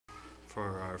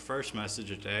for our first message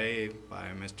today by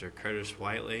Mr. Curtis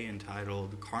Whiteley,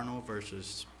 entitled Carnal versus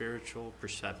Spiritual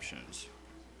Perceptions.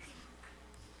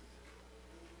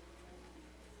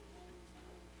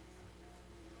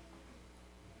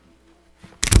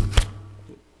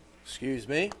 Excuse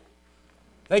me.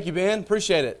 Thank you, Ben.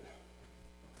 Appreciate it.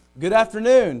 Good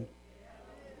afternoon.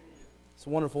 It's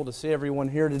wonderful to see everyone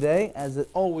here today, as it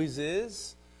always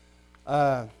is.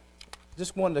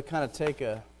 Just wanted to kind of take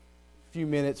a few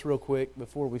minutes real quick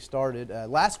before we started.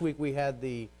 Last week we had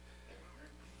the... Here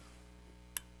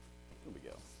we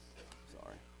go.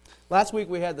 Sorry. Last week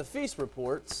we had the feast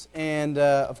reports, and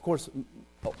of course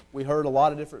we heard a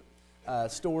lot of different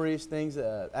stories, things,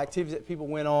 activities that people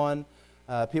went on.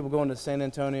 People going to San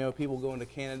Antonio, people going to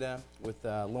Canada with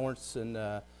Lawrence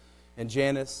and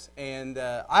Janice. And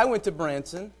I went to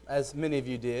Branson, as many of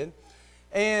you did.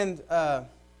 And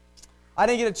I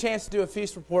didn't get a chance to do a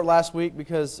feast report last week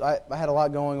because I had a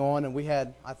lot going on. And we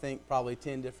had, I think, probably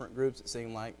 10 different groups, it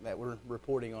seemed like, that were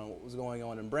reporting on what was going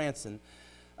on in Branson.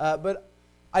 But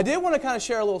I did want to kind of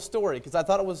share a little story because I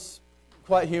thought it was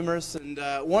quite humorous. And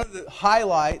one of the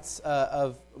highlights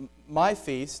of my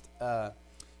feast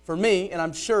for me, and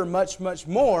I'm sure much, much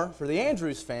more for the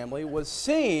Andrews family, was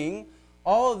seeing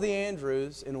all of the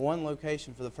Andrews in one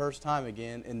location for the first time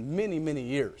again in many, many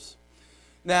years.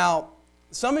 Now,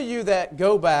 some of you that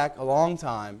go back a long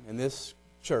time in this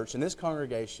church, in this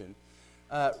congregation,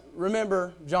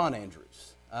 remember John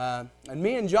Andrews. And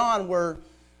me and John were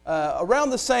around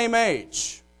the same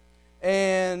age.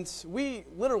 And we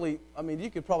literally, I mean,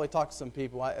 you could probably talk to some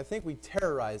people. I think we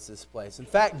terrorized this place. In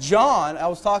fact, John, I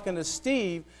was talking to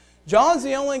Steve, John's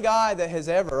the only guy that has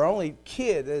ever, or only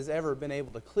kid that has ever been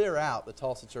able to clear out the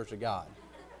Tulsa Church of God.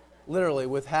 Literally,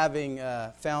 with having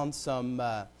found some,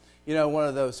 one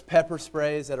of those pepper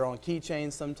sprays that are on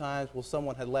keychains sometimes. Well,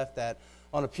 someone had left that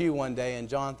on a pew one day, and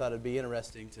John thought it'd be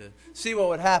interesting to see what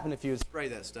would happen if you would spray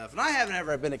that stuff. And I haven't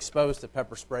ever been exposed to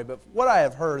pepper spray, but what I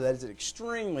have heard, that is an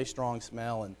extremely strong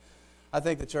smell, and I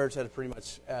think the church had to pretty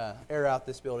much air out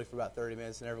this building for about 30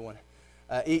 minutes, and everyone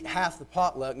eat half the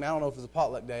potluck. Now, I don't know if it was a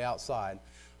potluck day outside.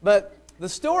 But the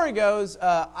story goes,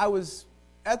 I was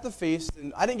at the feast,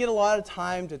 and I didn't get a lot of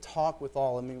time to talk with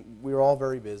all. I mean, we were all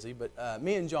very busy, but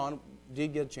me and John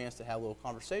did get a chance to have a little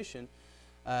conversation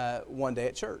one day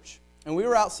at church. And we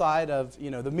were outside of,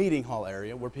 the meeting hall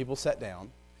area where people sat down.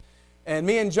 And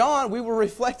me and John, we were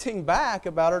reflecting back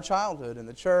about our childhood in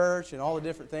the church and all the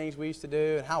different things we used to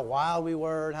do and how wild we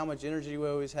were and how much energy we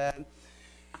always had.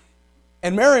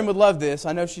 And Miriam would love this.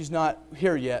 I know she's not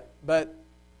here yet. But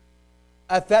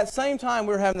at that same time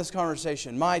we were having this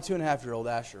conversation, my 2.5-year-old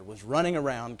Asher was running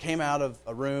around, came out of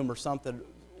a room or something,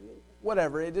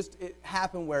 whatever. It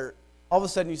happened where all of a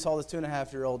sudden you saw this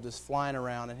 2.5-year-old just flying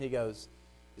around, and he goes,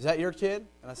 "Is that your kid?"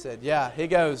 And I said, "Yeah." He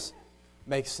goes,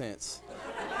 "Makes sense."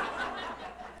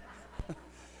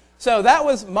 So that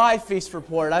was my feast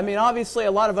report. I mean, obviously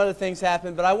a lot of other things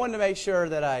happened, but I wanted to make sure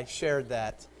that I shared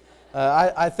that.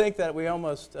 I think that we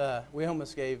almost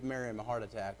gave Miriam a heart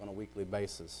attack on a weekly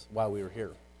basis while we were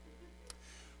here.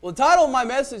 Well, the title of my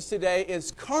message today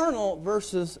is Carnal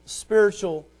versus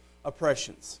Spiritual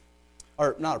Oppressions.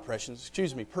 Or not oppressions,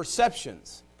 excuse me,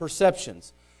 perceptions.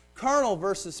 Perceptions. Carnal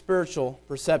versus spiritual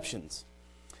perceptions.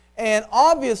 And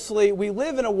obviously, we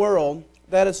live in a world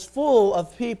that is full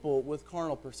of people with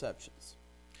carnal perceptions.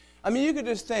 I mean, you could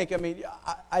just think,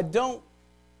 I don't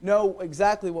know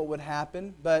exactly what would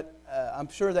happen, but I'm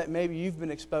sure that maybe you've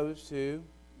been exposed to,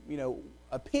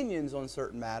 opinions on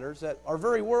certain matters that are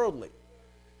very worldly.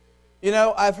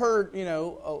 I've heard,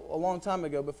 a long time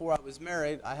ago, before I was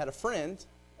married, I had a friend,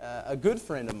 a good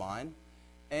friend of mine,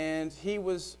 and he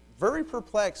was very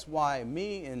perplexed why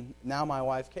me and now my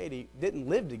wife Katie didn't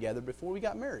live together before we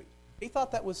got married. He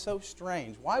thought that was so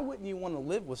strange. Why wouldn't you want to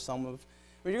live with someone?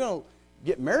 When you're going to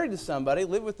get married to somebody,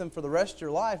 live with them for the rest of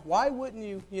your life, why wouldn't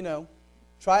you,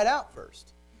 try it out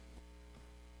first?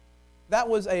 That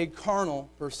was a carnal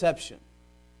perception.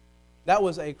 That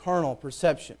was a carnal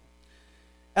perception.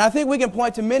 And I think we can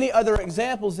point to many other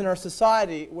examples in our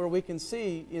society where we can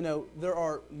see, there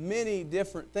are many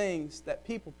different things that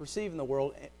people perceive in the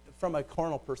world from a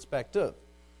carnal perspective.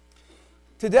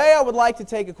 Today I would like to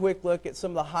take a quick look at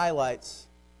some of the highlights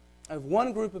of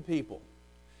one group of people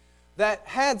that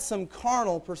had some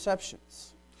carnal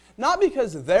perceptions. Not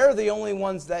because they're the only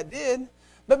ones that did,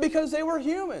 but because they were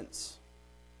humans.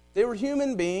 They were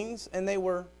human beings, and they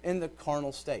were in the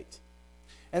carnal state.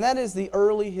 And that is the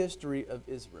early history of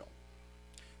Israel.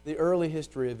 The early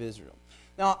history of Israel.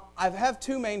 Now, I have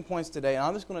two main points today, and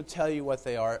I'm just going to tell you what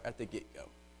they are at the get-go.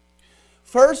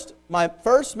 First, my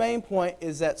first main point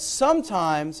is that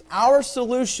sometimes our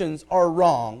solutions are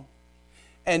wrong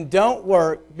and don't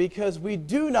work because we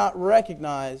do not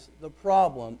recognize the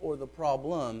problem or the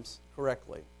problems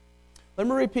correctly. Let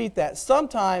me repeat that.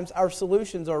 Sometimes our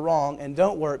solutions are wrong and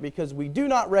don't work because we do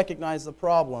not recognize the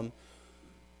problem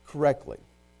correctly.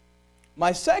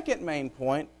 My second main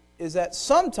point is that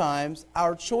sometimes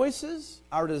our choices,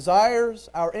 our desires,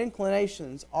 our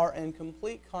inclinations are in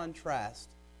complete contrast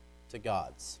to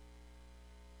God's.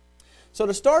 So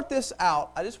to start this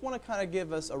out, I just want to kind of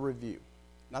give us a review.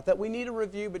 Not that we need a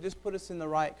review, but just put us in the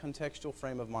right contextual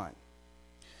frame of mind.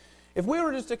 If we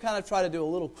were just to kind of try to do a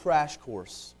little crash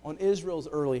course on Israel's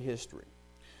early history,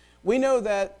 we know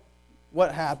that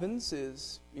what happens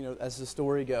is, as the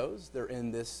story goes, they're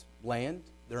in this land,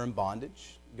 they're in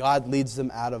bondage. God leads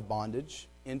them out of bondage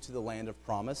into the land of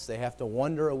promise. They have to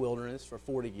wander a wilderness for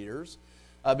 40 years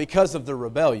because of the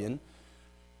rebellion.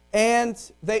 And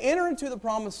they enter into the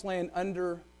promised land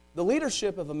under the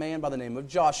leadership of a man by the name of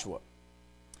Joshua.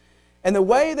 And the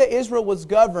way that Israel was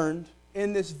governed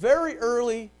in this very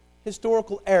early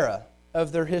historical era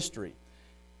of their history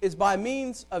is by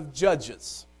means of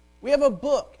judges. We have a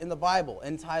book in the Bible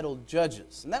entitled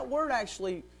Judges. And that word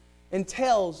actually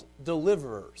entails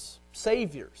deliverers,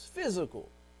 saviors, physical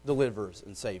deliverers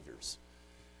and saviors.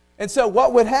 And so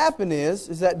what would happen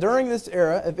is that during this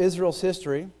era of Israel's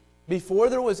history, before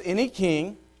there was any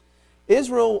king,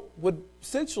 Israel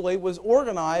was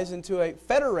organized into a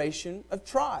federation of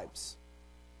tribes.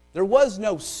 There was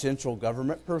no central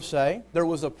government per se. There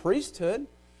was a priesthood.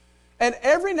 And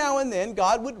every now and then,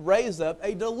 God would raise up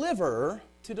a deliverer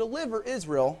to deliver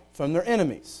Israel from their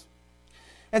enemies.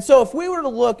 And so if we were to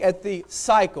look at the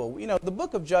cycle, the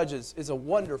book of Judges is a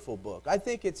wonderful book. I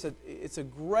think it's a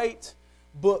great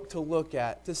book to look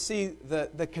at, to see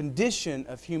the condition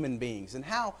of human beings and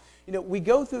how, we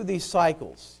go through these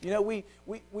cycles.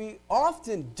 We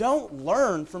often don't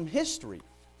learn from history.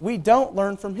 We don't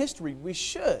learn from history. We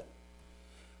should.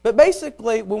 But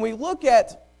basically, when we look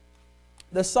at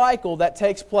the cycle that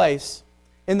takes place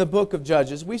in the book of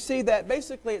Judges, we see that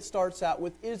basically it starts out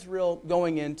with Israel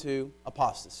going into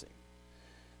apostasy.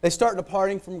 They start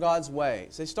departing from God's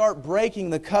ways. They start breaking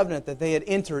the covenant that they had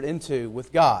entered into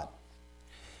with God.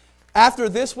 After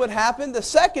this would happen, the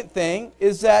second thing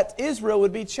is that Israel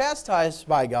would be chastised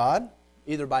by God,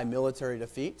 either by military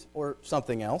defeat or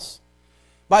something else,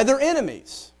 by their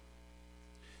enemies.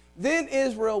 Then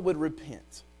Israel would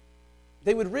repent.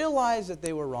 They would realize that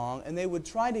they were wrong, and they would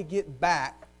try to get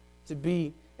back to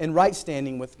be in right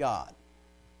standing with God.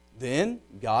 Then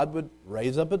God would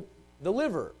raise up a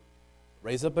deliverer,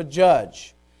 raise up a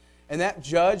judge, and that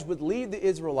judge would lead the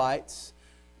Israelites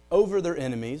over their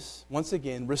enemies, once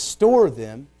again, restore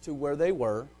them to where they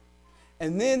were,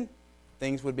 and then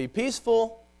things would be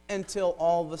peaceful until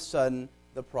all of a sudden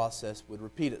the process would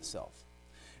repeat itself.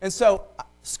 And so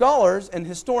scholars and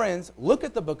historians look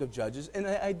at the book of Judges and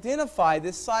identify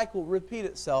this cycle repeat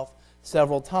itself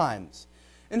several times.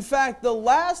 In fact, the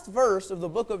last verse of the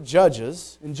book of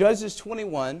Judges, in Judges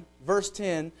 21, verse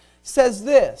 10, says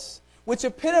this, which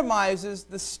epitomizes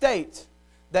the state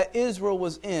that Israel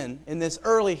was in this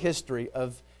early history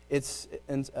of this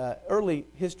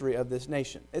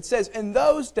nation. It says, "In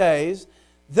those days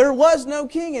there was no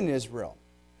king in Israel.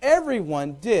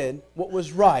 Everyone did what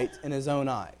was right in his own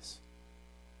eyes."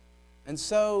 And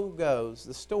so goes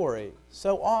the story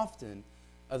so often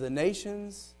of the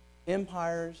nations,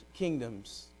 empires,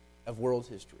 kingdoms of world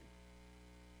history.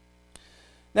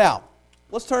 Now,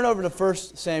 let's turn over to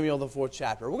 1 Samuel, the 4th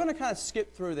chapter. We're going to kind of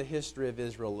skip through the history of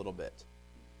Israel a little bit.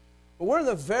 But we're in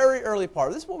the very early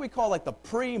part. This is what we call like the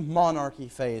pre-monarchy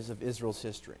phase of Israel's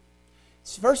history.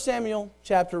 It's 1 Samuel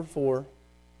chapter 4,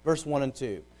 verse 1 and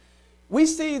 2. We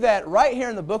see that right here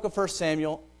in the book of 1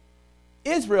 Samuel,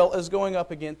 Israel is going up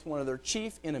against one of their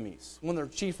chief enemies, one of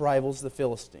their chief rivals, the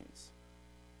Philistines.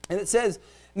 And it says,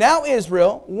 "Now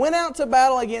Israel went out to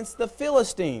battle against the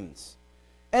Philistines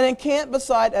and encamped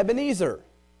beside Ebenezer,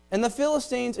 and the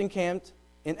Philistines encamped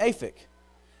in Aphek.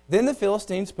 Then the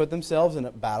Philistines put themselves in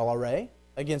a battle array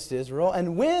against Israel,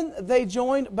 and when they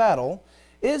joined battle,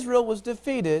 Israel was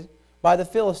defeated by the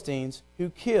Philistines, who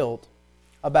killed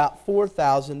about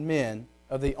 4,000 men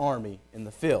of the army in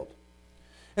the field."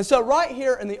 And so right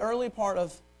here in the early part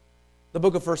of the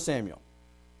book of 1 Samuel,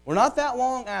 we're not that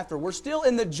long after. We're still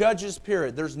in the Judges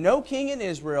period. There's no king in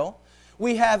Israel.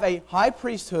 We have a high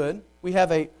priesthood. We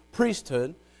have a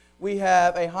priesthood. We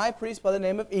have a high priest by the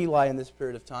name of Eli in this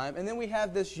period of time. And then we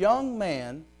have this young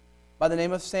man by the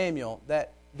name of Samuel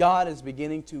that God is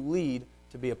beginning to lead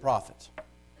to be a prophet.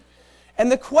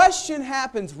 And the question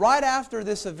happens right after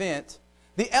this event.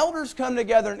 The elders come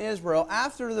together in Israel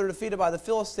after they're defeated by the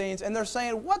Philistines, and they're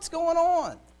saying, "What's going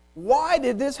on? Why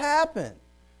did this happen?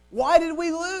 Why did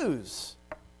we lose?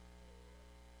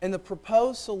 And the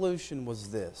proposed solution was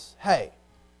this. Hey,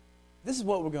 this is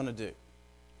what we're going to do.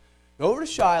 Go over to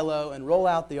Shiloh and roll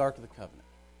out the Ark of the Covenant.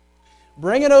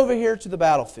 Bring it over here to the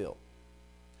battlefield.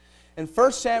 In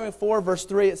 1 Samuel 4, verse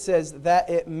 3, it says, that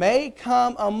it may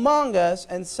come among us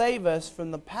and save us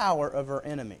from the power of our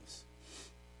enemies.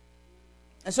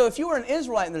 And so if you were an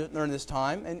Israelite during this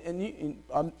time, and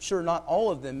I'm sure not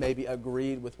all of them maybe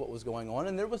agreed with what was going on,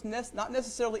 and there was not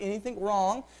necessarily anything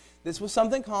wrong. This was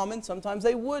something common. Sometimes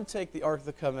they would take the Ark of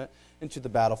the Covenant into the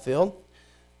battlefield.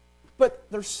 But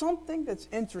there's something that's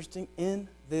interesting in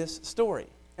this story.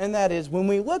 And that is, when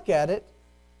we look at it,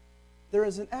 there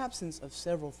is an absence of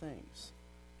several things.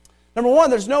 Number one,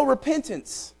 there's no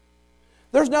repentance.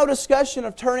 There's no discussion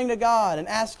of turning to God and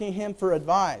asking Him for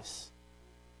advice.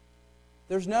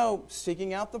 There's no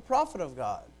seeking out the prophet of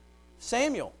God,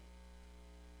 Samuel.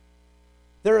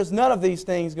 There is none of these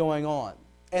things going on.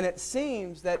 And it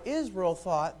seems that Israel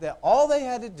thought that all they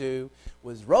had to do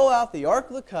was roll out the Ark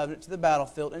of the Covenant to the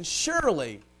battlefield, and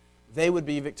surely they would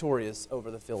be victorious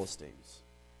over the Philistines.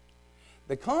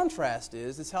 The contrast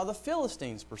is how the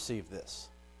Philistines perceived this.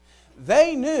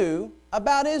 They knew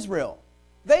about Israel.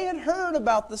 They had heard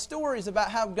about the stories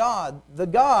about how God, the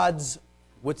gods,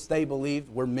 which they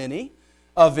believed were many,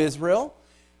 of Israel,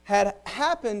 had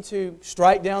happened to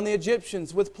strike down the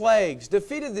Egyptians with plagues,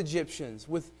 defeated the Egyptians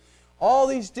with all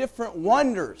these different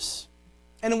wonders.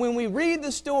 And when we read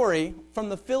the story from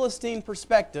the Philistine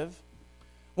perspective,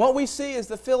 what we see is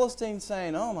the Philistines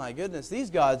saying, oh my goodness, these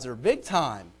gods are big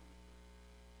time.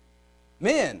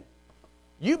 Men,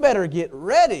 you better get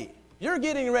ready. You're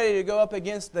getting ready to go up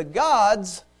against the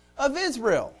gods of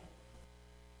Israel.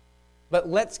 But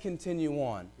let's continue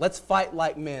on. Let's fight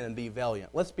like men and be valiant.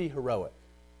 Let's be heroic.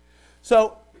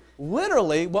 So,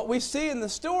 literally, what we see in the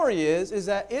story is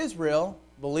that Israel,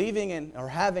 believing in or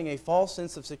having a false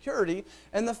sense of security,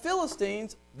 and the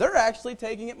Philistines, they're actually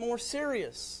taking it more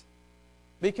serious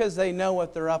because they know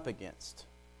what they're up against.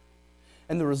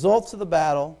 And the results of the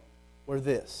battle were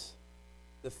this.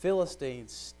 The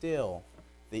Philistines steal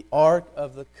the Ark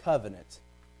of the Covenant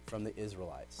from the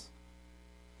Israelites.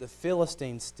 The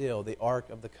Philistines steal the Ark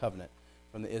of the Covenant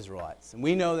from the Israelites. And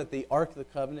we know that the Ark of the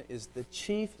Covenant is the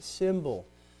chief symbol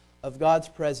of God's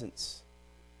presence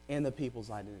and the people's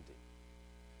identity.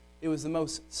 It was the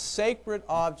most sacred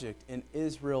object in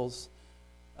Israel's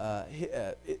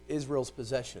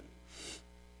possession.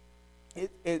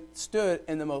 It stood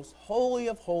in the most holy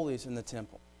of holies in the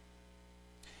temple.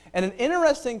 And an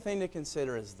interesting thing to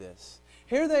consider is this.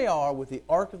 Here they are with the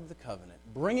Ark of the Covenant,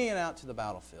 bringing it out to the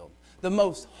battlefield, the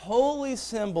most holy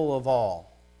symbol of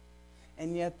all.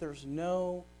 And yet there's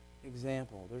no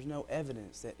example, there's no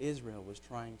evidence that Israel was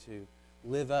trying to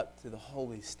live up to the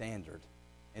holy standard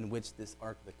in which this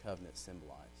Ark of the Covenant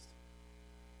symbolized.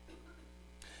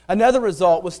 Another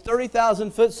result was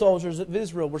 30,000 foot soldiers of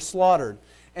Israel were slaughtered,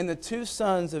 and the two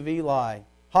sons of Eli,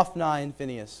 Hophni and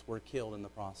Phinehas, were killed in the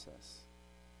process.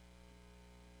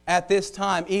 At this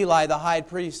time, Eli, the high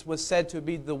priest, was said to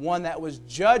be the one that was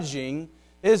judging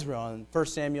Israel. And 1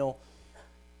 Samuel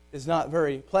is not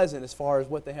very pleasant as far as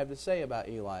what they have to say about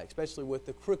Eli, especially with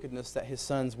the crookedness that his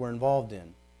sons were involved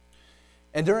in.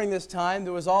 And during this time,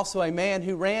 there was also a man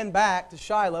who ran back to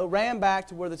Shiloh, ran back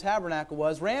to where the tabernacle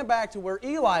was, ran back to where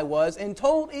Eli was, and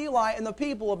told Eli and the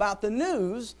people about the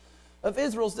news of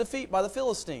Israel's defeat by the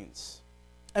Philistines.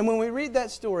 And when we read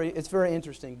that story, it's very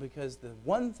interesting because the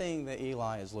one thing that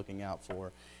Eli is looking out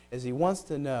for is he wants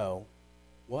to know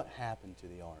what happened to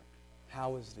the ark.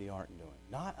 How is the ark doing?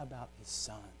 Not about his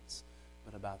sons,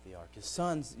 but about the ark. His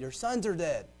sons, your sons are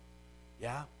dead.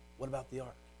 Yeah? What about the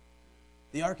ark?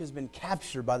 The ark has been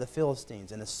captured by the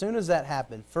Philistines. And as soon as that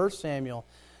happened, 1 Samuel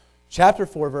chapter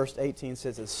 4, verse 18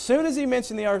 says, as soon as he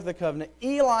mentioned the Ark of the Covenant,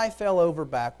 Eli fell over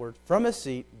backward from his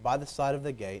seat by the side of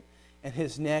the gate, and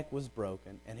his neck was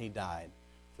broken, and he died.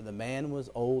 For the man was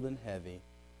old and heavy,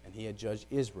 and he had judged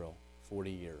Israel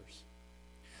 40 years.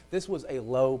 This was a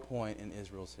low point in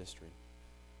Israel's history.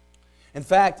 In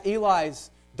fact,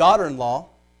 Eli's daughter-in-law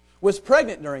was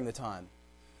pregnant during the time.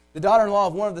 The daughter-in-law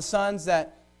of one of the sons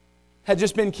that had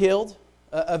just been killed,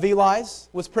 of Eli's,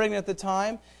 was pregnant at the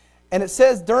time. And it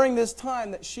says during this time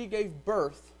that she gave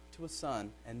birth to a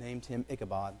son and named him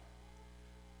Ichabod.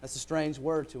 That's a strange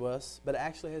word to us, but it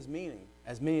actually has meaning,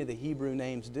 as many of the Hebrew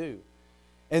names do.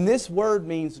 And this word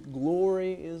means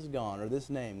glory is gone, or this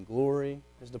name, glory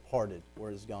has departed or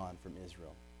is gone from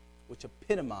Israel, which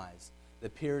epitomized the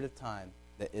period of time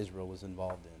that Israel was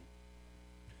involved in.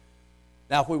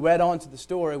 Now, if we read on to the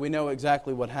story, we know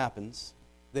exactly what happens.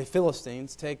 The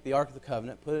Philistines take the Ark of the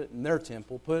Covenant, put it in their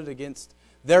temple, put it against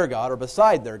their god, or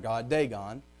beside their god,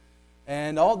 Dagon.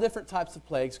 And all different types of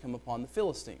plagues come upon the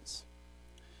Philistines.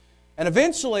 And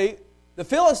eventually, the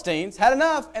Philistines had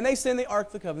enough, and they send the Ark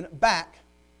of the Covenant back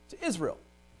to Israel,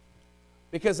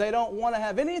 because they don't want to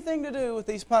have anything to do with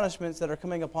these punishments that are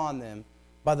coming upon them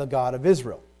by the God of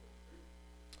Israel.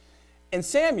 And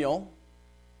Samuel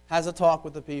has a talk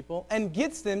with the people and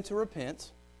gets them to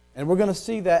repent. And we're going to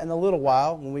see that in a little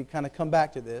while when we kind of come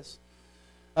back to this.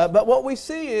 But what we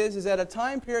see is that a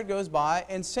time period goes by,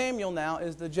 and Samuel now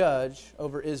is the judge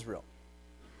over Israel.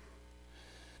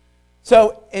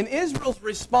 So in Israel's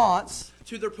response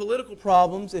to their political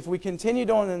problems, if we continued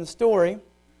on in the story,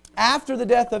 after the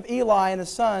death of Eli and his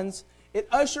sons, it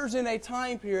ushers in a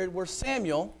time period where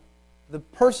Samuel, the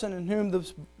person in whom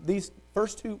these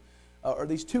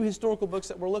two historical books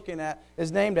that we're looking at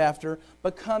is named after,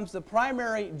 becomes the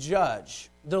primary judge,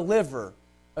 deliverer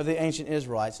of the ancient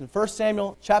Israelites. In 1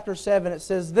 Samuel chapter 7, it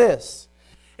says this.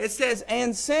 It says,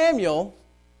 "And Samuel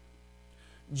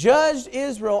judged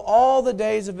Israel all the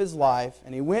days of his life,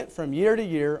 and he went from year to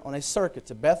year on a circuit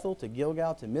to Bethel, to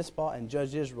Gilgal, to Mizpah, and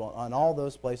judged Israel on all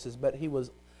those places. But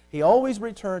he always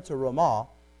returned to Ramah,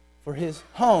 for his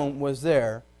home was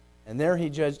there, and there he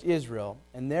judged Israel,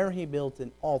 and there he built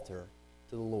an altar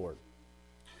to the Lord."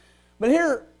 But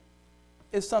here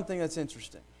is something that's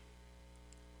interesting.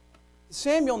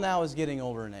 Samuel now is getting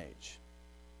older in age.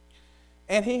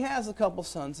 And he has a couple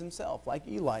sons himself, like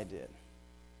Eli did.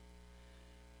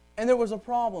 And there was a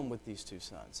problem with these two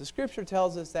sons. The Scripture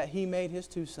tells us that he made his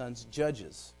two sons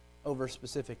judges over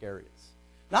specific areas.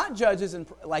 Not judges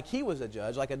like he was a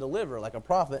judge, like a deliverer, like a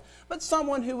prophet, but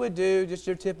someone who would do just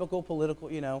your typical political,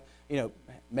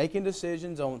 making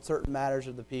decisions on certain matters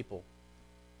of the people.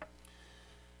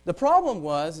 The problem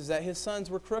was that his sons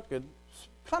were crooked,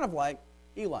 kind of like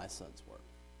Eli's sons were.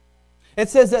 It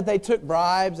says that they took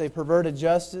bribes, they perverted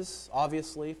justice,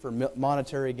 obviously, for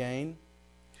monetary gain.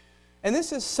 And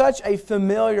this is such a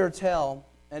familiar tale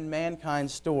in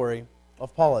mankind's story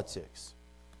of politics.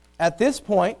 At this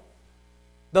point,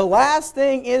 the last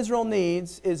thing Israel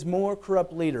needs is more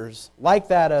corrupt leaders like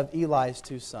that of Eli's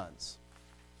two sons.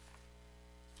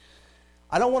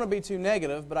 I don't want to be too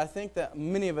negative, but I think that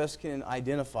many of us can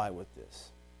identify with this.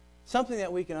 Something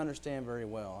that we can understand very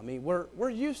well. I mean, we're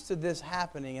used to this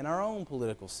happening in our own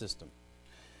political system.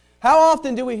 How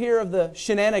often do we hear of the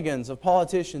shenanigans of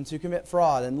politicians who commit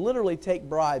fraud and literally take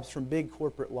bribes from big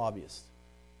corporate lobbyists?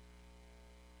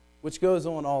 Which goes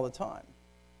on all the time.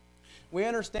 We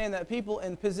understand that people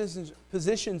in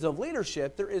positions of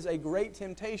leadership, there is a great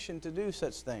temptation to do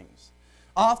such things.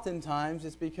 Oftentimes,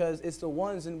 it's because it's the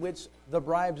ones in which the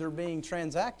bribes are being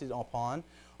transacted upon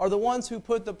are the ones who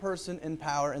put the person in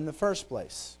power in the first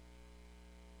place.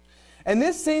 And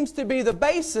this seems to be the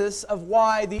basis of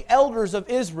why the elders of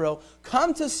Israel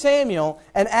come to Samuel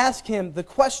and ask him the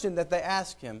question that they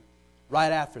ask him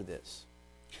right after this.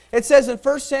 It says in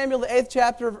 1 Samuel, the 8th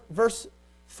chapter, verse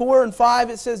 4 and 5,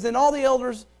 it says, "Then all the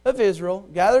elders of Israel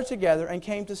gathered together and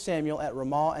came to Samuel at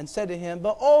Ramah and said to him,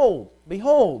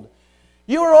 Behold,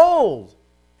 you are old,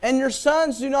 and your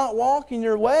sons do not walk in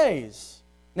your ways.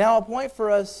 Now appoint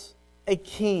for us a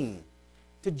king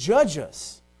to judge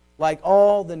us like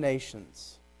all the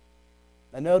nations."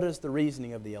 Now notice the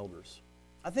reasoning of the elders.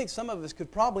 I think some of us could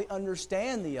probably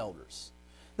understand the elders.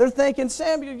 They're thinking,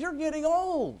 Samuel, you're getting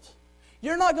old.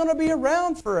 You're not going to be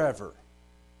around forever.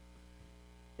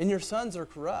 And your sons are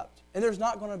corrupt. And there's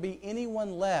not going to be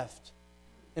anyone left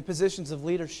in positions of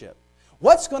leadership.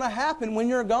 What's going to happen when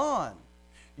you're gone?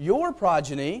 Your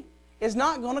progeny is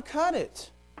not going to cut it.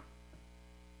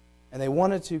 And they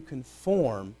wanted to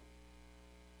conform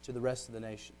to the rest of the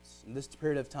nations. In this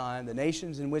period of time, the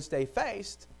nations in which they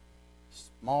faced,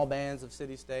 small bands of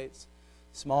city-states,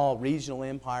 small regional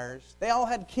empires, they all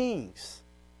had kings.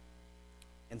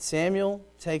 And Samuel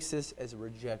takes this as a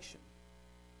rejection.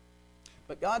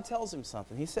 But God tells him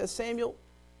something. He says, Samuel,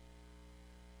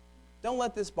 don't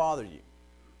let this bother you.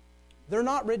 They're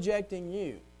not rejecting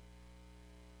you.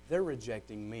 They're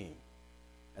rejecting me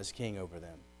as king over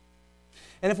them.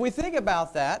 And if we think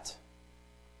about that,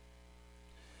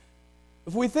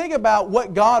 if we think about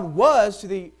what God was to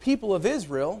the people of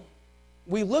Israel,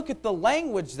 we look at the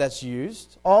language that's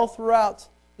used all throughout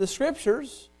the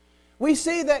Scriptures, we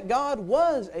see that God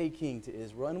was a king to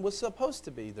Israel and was supposed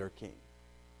to be their king.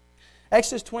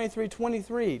 Exodus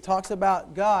 23:23 talks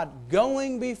about God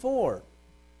going before,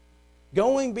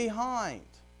 going behind,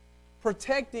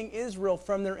 protecting Israel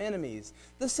from their enemies.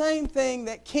 The same thing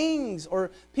that kings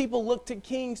or people look to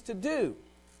kings to do.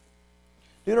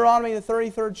 Deuteronomy, the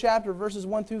 33rd chapter, verses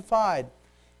 1 through 5.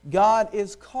 God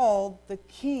is called the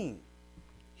king.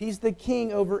 He's the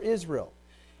king over Israel.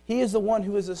 He is the one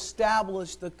who has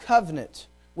established the covenant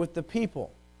with the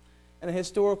people. And a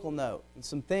historical note, and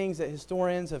some things that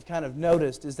historians have kind of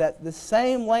noticed, is that the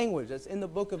same language that's in the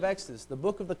book of Exodus, the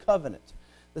book of the covenant,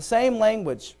 the same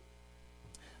language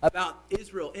about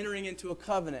Israel entering into a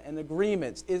covenant and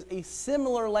agreements is a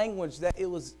similar language that it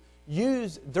was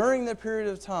used during the period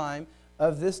of time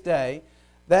of this day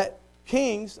that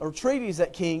kings, or treaties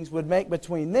that kings would make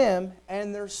between them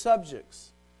and their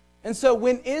subjects. And so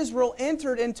when Israel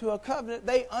entered into a covenant,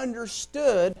 they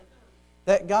understood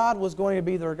that God was going to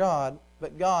be their God,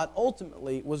 but God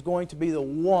ultimately was going to be the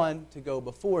one to go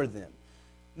before them.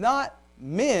 Not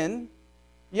men.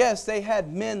 Yes, they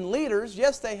had men leaders.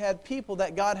 Yes, they had people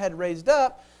that God had raised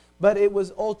up, but it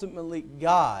was ultimately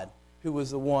God who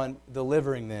was the one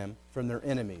delivering them from their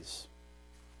enemies.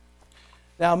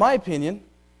 Now, in my opinion,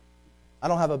 I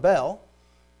don't have a bell,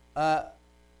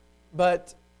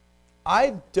 but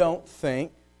I don't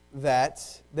think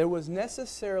that there was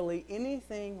necessarily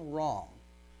anything wrong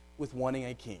with wanting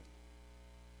a king.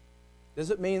 Does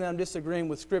it mean that I'm disagreeing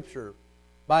with Scripture?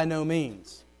 By no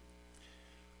means.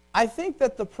 I think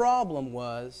that the problem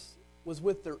was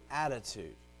with their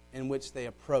attitude in which they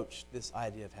approached this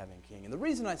idea of having a king. And the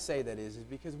reason I say that is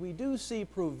because we do see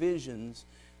provisions,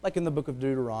 like in the book of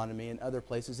Deuteronomy and other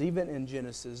places, even in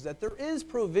Genesis, that there is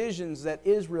provisions that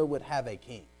Israel would have a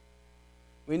king.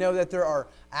 We know that there are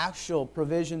actual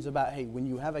provisions about, hey, when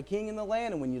you have a king in the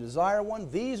land and when you desire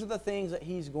one, these are the things that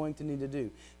he's going to need to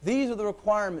do. These are the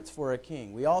requirements for a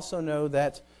king. We also know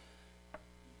that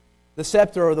the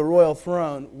scepter or the royal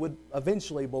throne would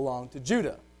eventually belong to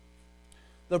Judah.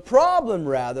 The problem,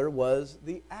 rather, was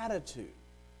the attitude.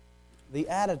 The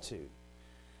attitude.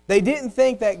 They didn't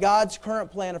think that God's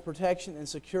current plan of protection and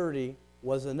security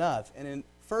was enough. And in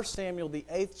 1 Samuel, the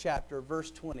 8th chapter, verse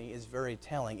 20, is very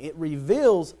telling. It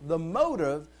reveals the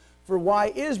motive for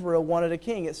why Israel wanted a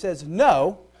king. It says,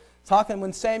 no, talking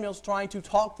when Samuel's trying to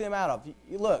talk them out of.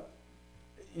 Look,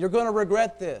 you're going to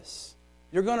regret this.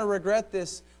 You're going to regret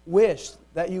this wish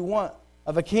that you want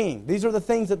of a king. These are the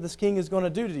things that this king is going to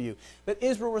do to you. But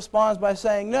Israel responds by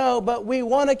saying, no, but we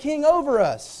want a king over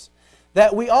us,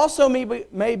 that we also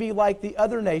may be like the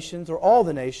other nations, or all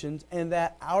the nations, and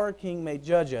that our king may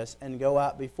judge us and go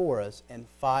out before us and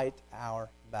fight our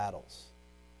battles.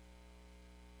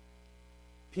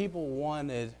 People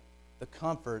wanted the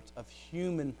comfort of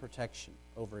human protection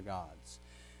over God's.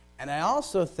 And I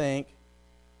also think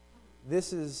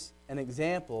this is an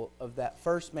example of that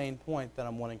first main point that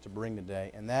I'm wanting to bring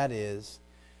today, and that is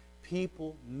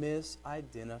people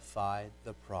misidentified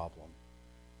the problem.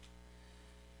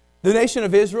 The nation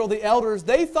of Israel, the elders,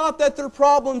 they thought that their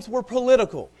problems were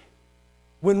political,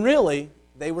 when really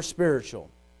they were spiritual.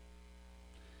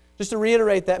 Just to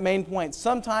reiterate that main point,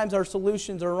 sometimes our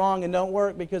solutions are wrong and don't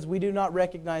work because we do not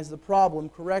recognize the problem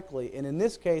correctly. And in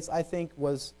this case, I think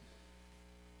was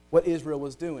what Israel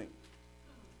was doing.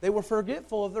 They were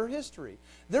forgetful of their history.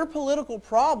 Their political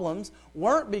problems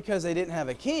weren't because they didn't have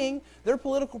a king. Their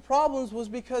political problems was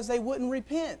because they wouldn't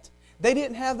repent. They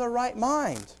didn't have the right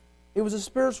mind. It was a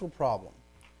spiritual problem.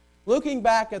 Looking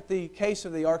back at the case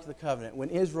of the Ark of the Covenant, when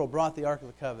Israel brought the Ark of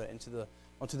the Covenant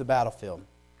onto the battlefield,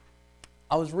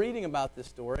 I was reading about this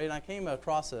story, and I came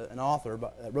across an author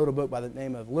that wrote a book by the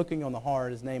name of Looking on the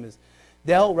Heart. His name is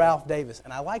Dale Ralph Davis,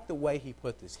 and I like the way he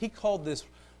put this. He called this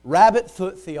rabbit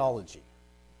foot theology.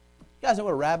 You guys know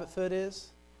what a rabbit foot is?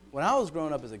 When I was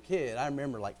growing up as a kid, I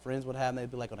remember like friends would have them,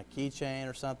 they'd be like on a keychain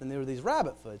or something. There were these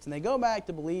rabbit foots, and they go back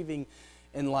to believing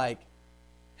in like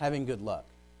having good luck.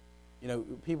 You know,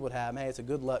 people would have, hey, it's a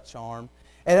good luck charm.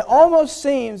 And it almost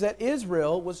seems that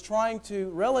Israel was trying to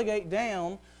relegate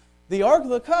down the Ark of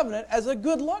the Covenant as a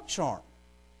good luck charm.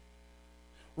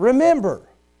 Remember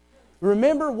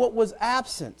what was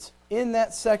absent in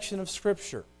that section of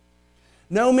Scripture.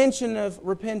 No mention of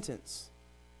repentance.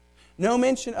 No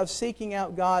mention of seeking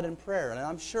out God in prayer. And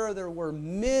I'm sure there were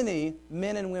many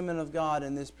men and women of God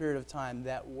in this period of time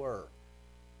that were.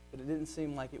 But it didn't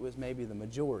seem like it was maybe the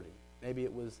majority. Maybe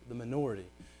it was the minority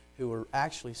who were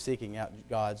actually seeking out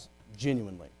God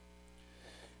genuinely.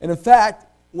 And in fact,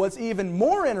 what's even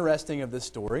more interesting of this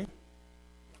story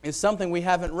is something we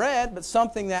haven't read, but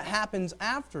something that happens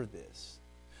after this.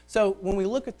 So when we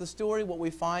look at the story, what we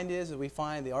find is we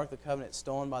find the Ark of the Covenant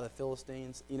stolen by the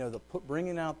Philistines. You know,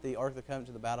 bringing out the Ark of the Covenant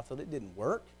to the battlefield, it didn't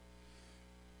work.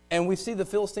 And we see the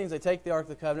Philistines, they take the Ark of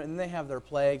the Covenant, and then they have their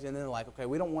plagues, and then they're like, okay,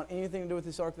 we don't want anything to do with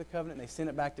this Ark of the Covenant, and they send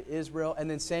it back to Israel. And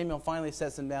then Samuel finally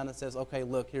sets them down and says, okay,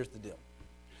 look, here's the deal.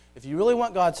 If you really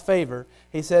want God's favor,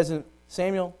 he says in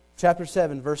Samuel chapter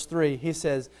 7, verse 3, he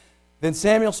says, then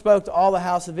Samuel spoke to all the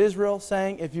house of Israel,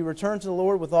 saying, if you return to the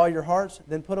Lord with all your hearts,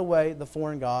 then put away the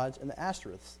foreign gods and the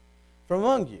Ashtoreths from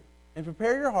among you. And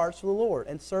prepare your hearts for the Lord,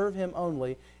 and serve him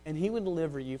only, and he will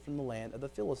deliver you from the land of the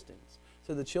Philistines.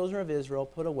 So the children of Israel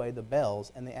put away the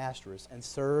Baals and the Ashtoreths, and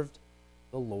served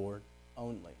the Lord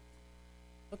only.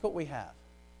 Look what we have.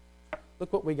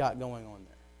 Look what we got going on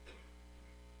there.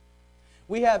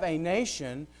 We have a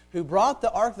nation who brought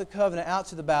the Ark of the Covenant out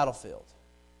to the battlefield,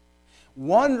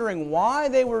 wondering why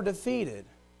they were defeated,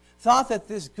 thought that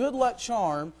this good luck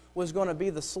charm was going to be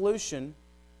the solution.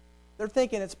 They're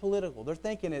thinking it's political. They're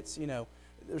thinking it's,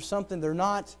 there's something they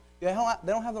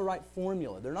don't have the right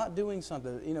formula. They're not doing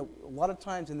something. A lot of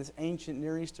times in this ancient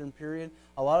Near Eastern period,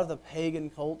 a lot of the pagan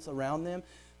cults around them,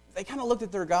 they kind of looked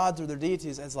at their gods or their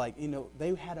deities as like,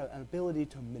 they had an ability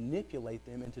to manipulate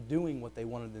them into doing what they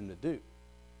wanted them to do.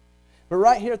 But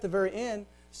right here at the very end,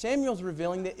 Samuel's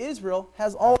revealing that Israel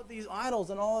has all of these idols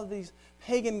and all of these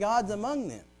pagan gods among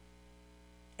them.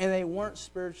 And they weren't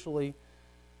spiritually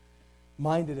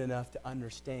minded enough to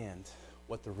understand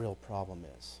what the real problem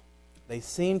is. They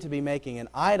seem to be making an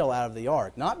idol out of the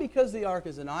ark. Not because the ark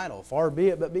is an idol, far be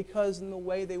it, but because in the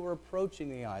way they were approaching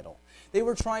the idol. They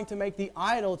were trying to make the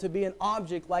idol to be an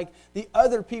object like the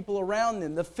other people around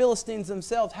them, the Philistines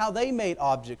themselves, how they made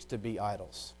objects to be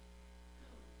idols.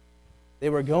 They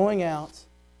were going out,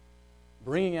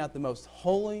 bringing out the most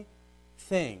holy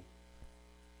thing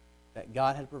that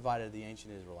God had provided to the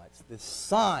ancient Israelites. This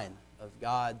sign of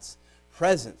God's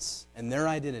presence and their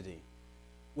identity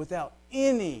without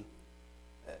any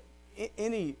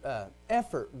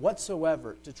effort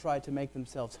whatsoever to try to make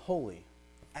themselves holy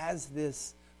as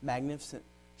this magnificent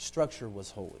structure was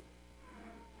holy.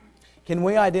 Can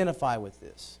we identify with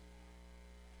this?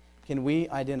 Can we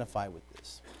identify with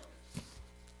this?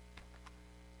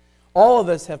 All of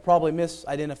us have probably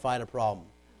misidentified a problem,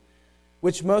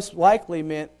 which most likely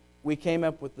meant we came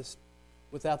up with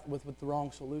with the wrong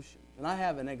solution. And I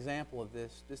have an example of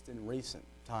this just in recent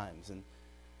times. And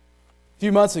a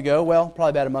few months ago,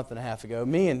 probably about a month and a half ago,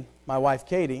 me and my wife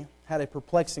Katie had a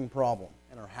perplexing problem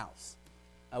in our house.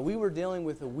 We were dealing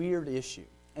with a weird issue,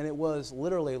 and it was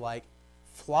literally like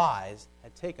flies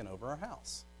had taken over our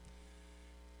house.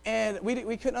 And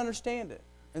we couldn't understand it.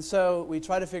 And so we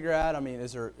tried to figure out,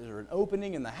 is there an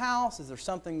opening in the house? Is there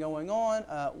something going on?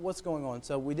 What's going on?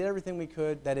 So we did everything we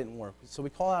could. That didn't work. So we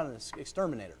called out an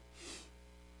exterminator.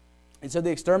 And so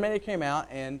the exterminator came out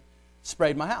and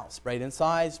sprayed my house. Sprayed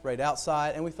inside, sprayed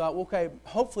outside. And we thought, okay,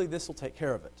 hopefully this will take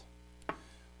care of it.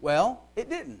 Well, it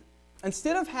didn't.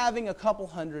 Instead of having a couple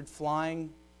hundred swarming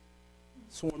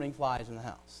flies in the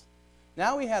house,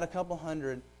 now we had a couple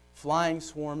hundred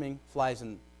swarming flies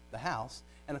in the house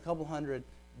and a couple hundred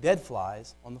dead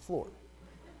flies on the floor.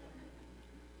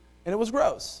 And it was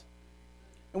gross.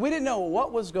 And we didn't know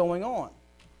what was going on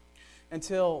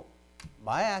until,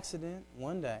 by accident,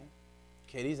 one day,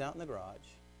 Katie's out in the garage,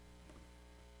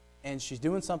 and she's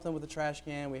doing something with the trash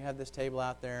can. We had this table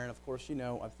out there, and of course,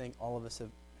 I think all of us have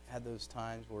had those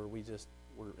times where we just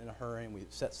were in a hurry and we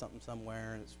set something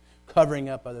somewhere, and it's covering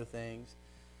up other things.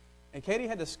 And Katie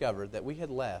had discovered that we had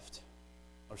left,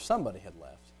 or somebody had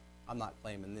left, I'm not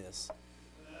claiming this,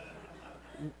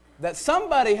 that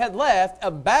somebody had left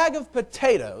a bag of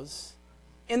potatoes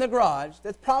in the garage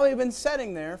that's probably been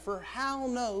sitting there for how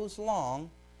knows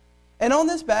long. And on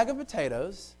this bag of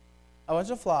potatoes, a bunch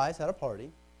of flies had a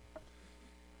party.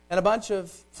 And a bunch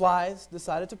of flies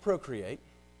decided to procreate.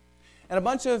 And a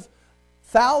bunch of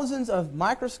thousands of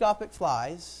microscopic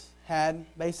flies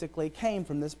came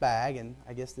from this bag and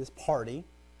I guess this party,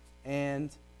 and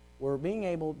were being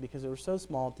able, because they were so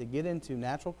small, to get into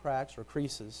natural cracks or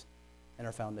creases in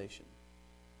our foundation.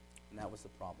 And that was the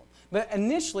problem. But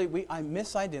initially, I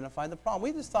misidentified the problem.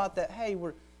 We just thought that, hey,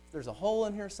 there's a hole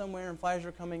in here somewhere and flies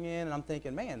are coming in, and I'm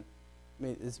thinking, man,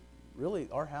 is really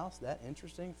our house that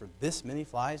interesting for this many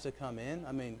flies to come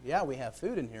in? Yeah, we have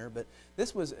food in here, but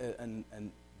this was a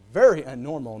very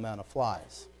abnormal amount of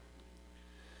flies.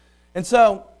 And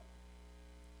so,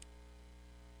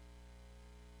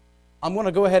 I'm going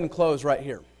to go ahead and close right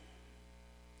here.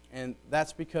 And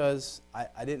that's because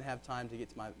I didn't have time to get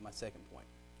to my second point.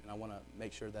 And I want to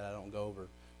make sure that I don't go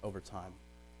over time.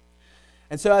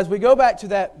 And so as we go back to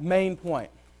that main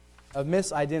point of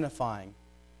misidentifying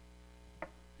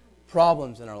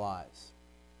problems in our lives,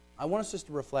 I want us just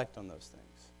to reflect on those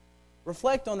things.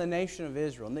 Reflect on the nation of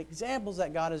Israel and the examples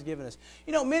that God has given us.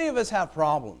 Many of us have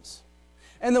problems.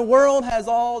 And the world has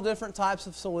all different types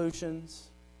of solutions.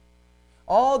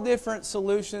 All different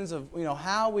solutions of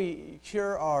how we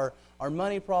cure our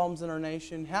money problems in our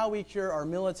nation, how we cure our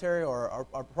military or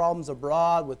our problems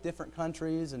abroad with different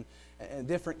countries and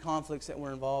different conflicts that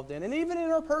we're involved in. And even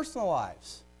in our personal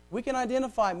lives, we can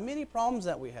identify many problems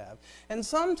that we have. And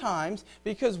sometimes,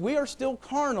 because we are still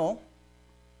carnal,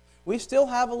 We still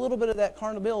have a little bit of that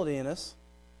carnality in us.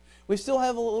 We still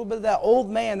have a little bit of that old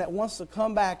man that wants to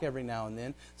come back every now and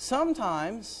then.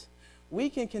 Sometimes we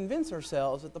can convince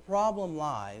ourselves that the problem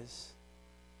lies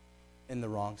in the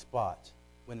wrong spot,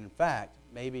 when in fact,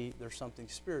 maybe there's something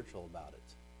spiritual about it.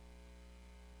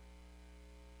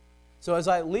 So as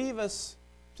I leave us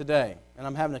today, and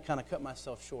I'm having to kind of cut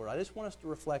myself short, I just want us to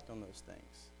reflect on those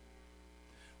things.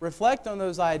 Reflect on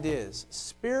those ideas,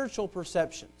 spiritual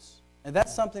perceptions. And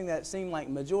that's something that seemed like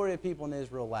the majority of people in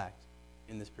Israel lacked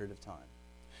in this period of time.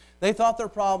 They thought their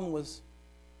problem was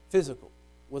physical,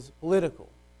 was political.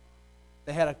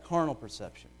 They had a carnal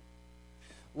perception.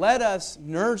 Let us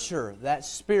nurture that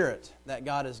spirit that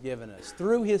God has given us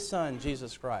through His Son,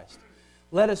 Jesus Christ.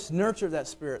 Let us nurture that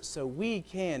spirit so we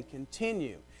can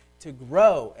continue to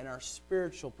grow in our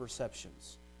spiritual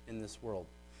perceptions in this world.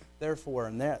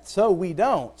 Therefore, so we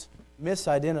don't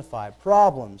misidentify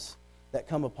problems that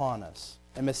come upon us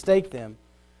and mistake them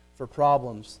for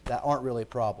problems that aren't really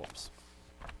problems.